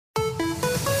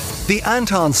The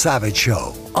Anton Savage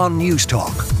Show on News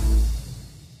Talk.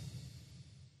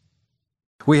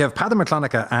 We have Peadar Mac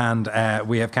Fhlannchadha and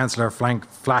we have councillor Frank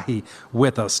Fahy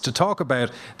with us to talk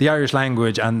about the Irish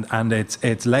language and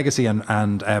its legacy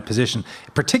and position,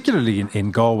 particularly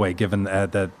in Galway, given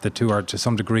the two are to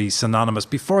some degree synonymous.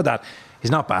 Before that,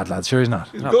 he's not bad, lads. Sure, he's not.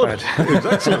 He's not good. Bad. He's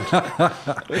excellent.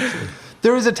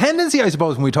 There is a tendency, I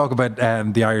suppose, when we talk about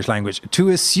the Irish language, to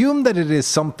assume that it is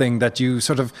something that you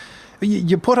sort of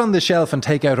you put on the shelf and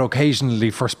take out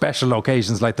occasionally for special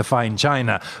occasions like the fine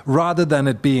china, rather than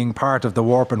it being part of the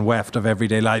warp and weft of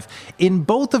everyday life. In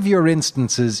both of your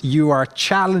instances, you are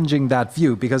challenging that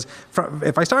view, because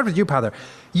if I start with you, Peadar,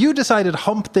 you decided,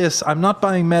 hump this, I'm not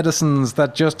buying medicines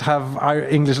that just have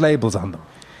English labels on them.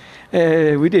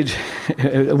 We did.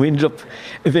 We ended up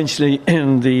eventually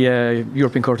in the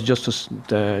European Court of Justice,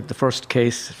 the first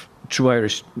case through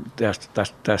Irish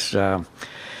that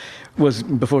was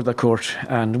before that court,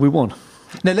 and we won.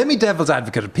 Now, let me devil's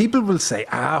advocate. People will say,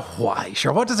 why?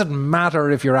 Sure, what does it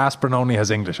matter if your aspirin only has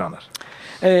English on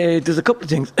it? There's a couple of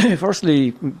things.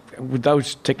 Firstly,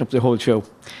 without taking up the whole show,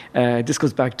 this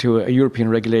goes back to a European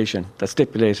regulation that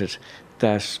stipulated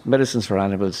that medicines for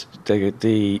animals,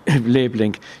 the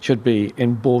labelling should be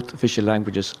in both official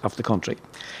languages of the country.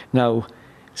 Now,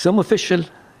 some official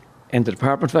in the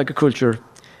Department of Agriculture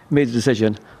made the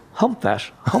decision, hump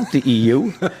the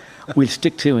EU, we'll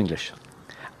stick to English.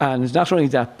 And not only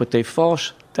that, but they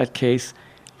fought that case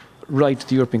right to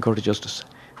the European Court of Justice,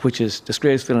 which is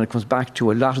disgraceful, and it comes back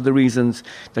to a lot of the reasons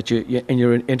that you in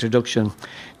your introduction.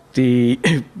 The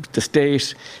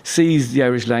state sees the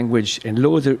Irish language in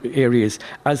loads of areas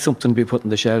as something to be put on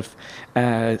the shelf,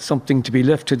 something to be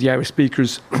left to the Irish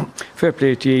speakers. Fair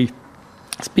play to you.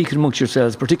 Speak amongst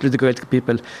yourselves, particularly the Gaeilge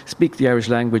people, speak the Irish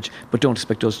language, but don't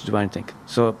expect us to do anything.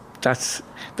 So that's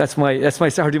my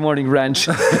Saturday morning rant.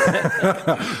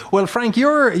 Well, Frank,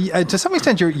 you're to some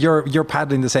extent you're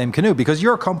paddling the same canoe, because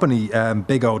your company,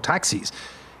 Big O Taxis,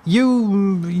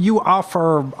 you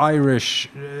offer Irish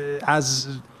as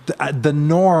the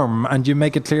norm, and you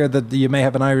make it clear that you may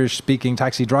have an Irish-speaking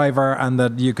taxi driver and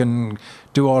that you can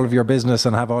do all of your business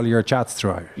and have all your chats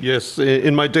through Irish. Yes,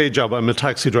 in my day job, I'm a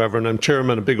taxi driver and I'm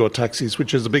chairman of Big O Taxis,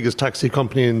 which is the biggest taxi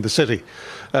company in the city,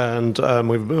 and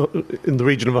we've in the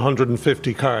region of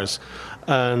 150 cars.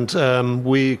 And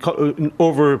we,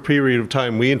 over a period of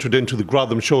time, we entered into the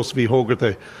Gradam Seoiseamh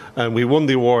O'Hogarty, and we won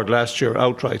the award last year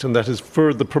outright, and that is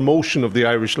for the promotion of the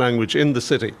Irish language in the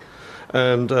city.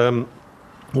 And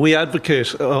we advocate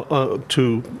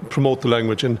to promote the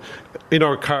language, and in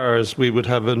our cars we would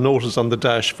have a notice on the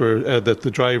dash for that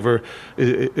the driver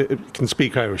can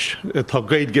speak Irish.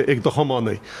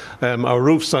 Our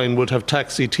roof sign would have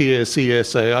taxi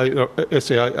TACSAI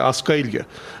Gaeilge,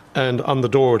 and on the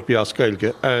door it'd be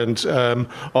Gaeilge, and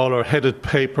all our headed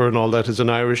paper and all that is in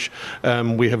Irish.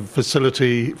 We have a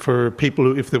facility for people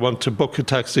who, if they want to book a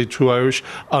taxi through Irish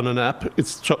on an app,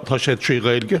 it's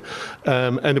Gaeilge.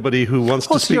 Anybody who wants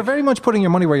to speak. So you're very much putting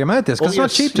your money where your mouth is, because it's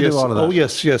not cheap to do all of that. Oh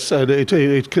yes, and it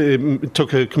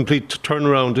took a complete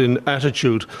turnaround in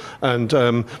attitude, and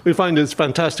we find it's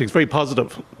fantastic. It's very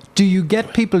positive. Do you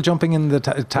get people jumping in the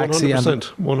taxi?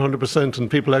 100%,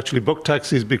 and people actually book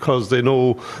taxis because they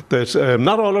know that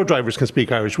not all our drivers can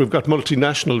speak Irish. We've got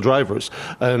multinational drivers,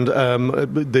 and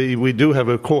we do have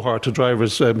a cohort of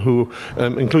drivers who,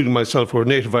 including myself, who are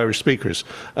native Irish speakers,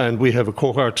 and we have a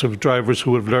cohort of drivers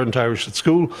who have learned Irish at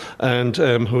school and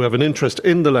who have an interest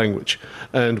in the language,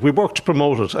 and we work to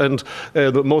promote it. And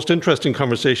the most interesting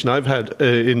conversation I've had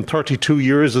in 32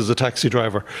 years as a taxi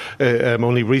driver, I'm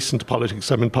only recent to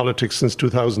politics, I'm in politics since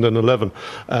 2011.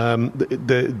 I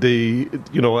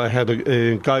had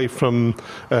a guy from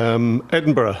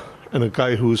Edinburgh and a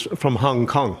guy who's from Hong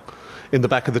Kong in the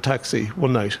back of the taxi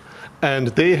one night, and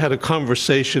they had a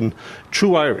conversation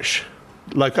through Irish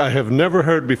like I have never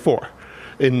heard before,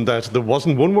 in that there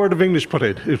wasn't one word of English put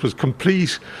in. It was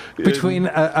complete. Between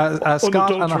a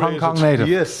Scot and a Hong Kong native.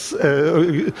 Yes,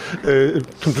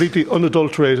 completely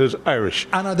unadulterated Irish.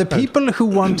 And are the people who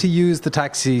want to use the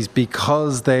taxis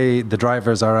because the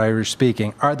drivers are Irish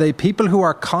speaking, are they people who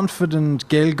are confident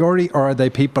Gaelgóir, or are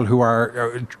they people who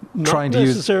are trying to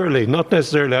use... Not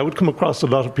necessarily. I would come across a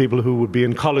lot of people who would be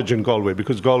in college in Galway,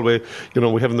 because Galway,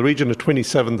 we have in the region of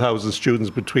 27,000 students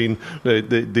between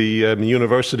the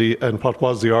university and what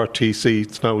was the RTC.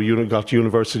 It's now got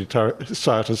university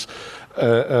status,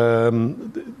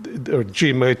 or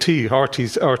GMIT,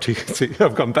 RT,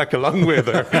 I've gone back a long way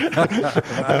there. I've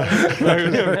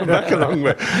gone back a long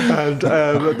way. And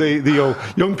the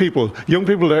young people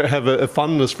have a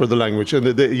fondness for the language, and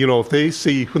if they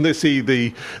see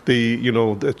that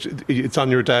it's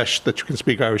on your dash that you can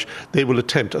speak Irish, they will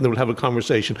attempt and they will have a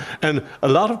conversation. And a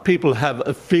lot of people have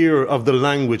a fear of the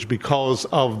language because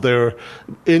of they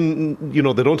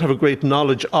don't have a great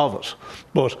knowledge of it.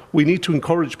 But we need to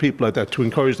encourage people like that, to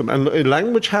encourage them. And a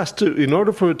language has to, in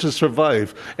order for it to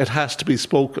survive, it has to be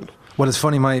spoken. Well, it's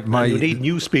funny, and you need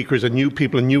new speakers and new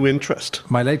people and new interest.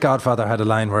 My late godfather had a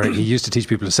line where he used to teach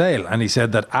people to sail, and he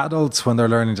said that adults, when they're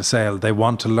learning to sail, they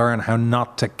want to learn how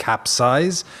not to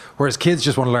capsize, whereas kids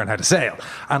just want to learn how to sail.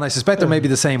 And I suspect there may be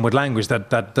the same with language, that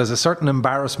there's a certain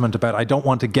embarrassment about, I don't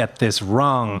want to get this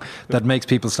wrong, that makes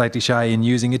people slightly shy in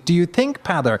using it. Do you think,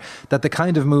 Peadar, that the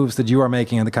kind of moves that you are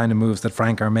making and the kind of moves that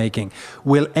Frank are making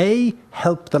will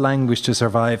help the language to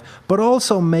survive, but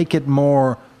also make it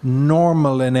more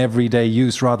normal in everyday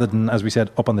use rather than, as we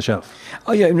said, up on the shelf?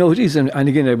 Oh yeah, no, it is, and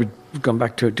again, I would come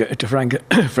back to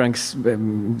Frank's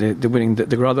the winning the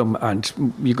Gradam, and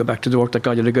you go back to the work that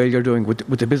Gaeilge and Gaeilgóir are doing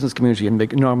with the business community and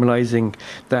normalising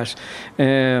that.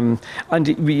 And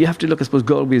you have to look, I suppose,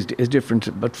 Galway is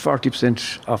different. But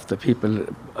 40% of the people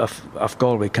of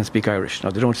Galway can speak Irish. Now,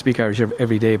 they don't speak Irish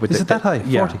every day, but is it that high?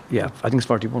 40? Yeah, I think it's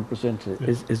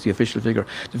 41% is the official figure.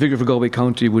 The figure for Galway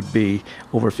County would be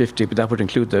over 50, but that would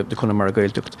include the Conradh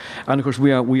Gaeltacht. And of course,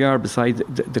 we are beside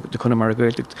the Conradh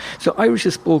Gaeltacht. So Irish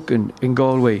is spoken in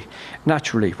Galway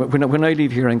naturally. When I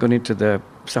leave here and go into the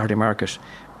Saturday market,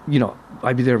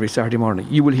 I'll be there every Saturday morning.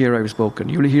 You will hear Irish spoken.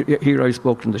 You will hear Irish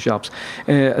spoken in the shops.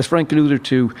 As Frank alluded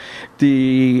to,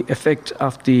 the effect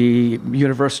of the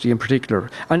university in particular,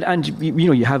 and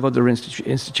you have other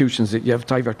institutions. You have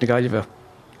Daoibh na Gaillimhe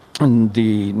and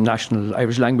the National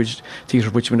Irish Language Theatre,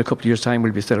 which in a couple of years' time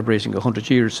will be celebrating 100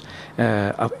 years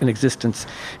in existence.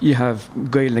 You have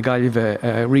Gaeilge na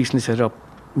Gaillimhe recently set up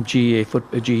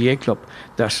a GAA club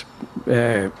that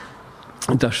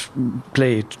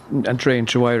play and train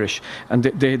through Irish, and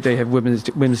they have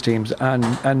women's teams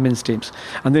and men's teams,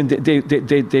 and then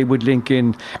they would link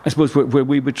in, I suppose, where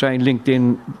we would try and link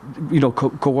in,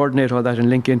 coordinate all that and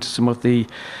link into some of the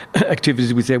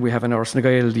activities we say we have in Áras na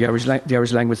Gael, the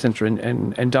Irish Language Centre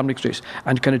in Dominic Street,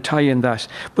 and kind of tie in that.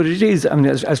 But it is, I mean,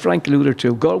 as Frank alluded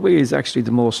to, Galway is actually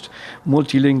the most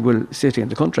multilingual city in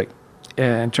the country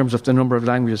in terms of the number of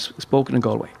languages spoken in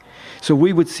Galway. So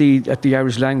we would see that the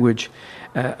Irish language,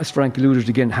 as Frank alluded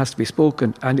again, has to be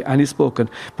spoken and is spoken,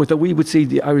 but that we would see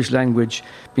the Irish language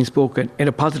being spoken in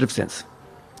a positive sense.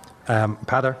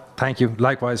 Peadar, thank you.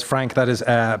 Likewise, Frank, that is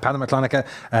Peadar Mac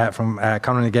Fhlannchadha from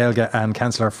Conradh na Gaeilge, and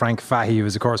councillor Frank Fahy, who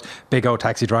is, of course, Big O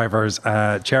Taxi Drivers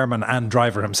chairman and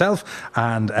driver himself,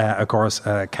 and, of course,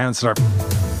 councillor.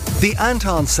 The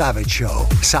Anton Savage Show,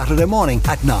 Saturday morning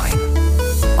at 9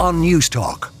 on News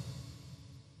Talk.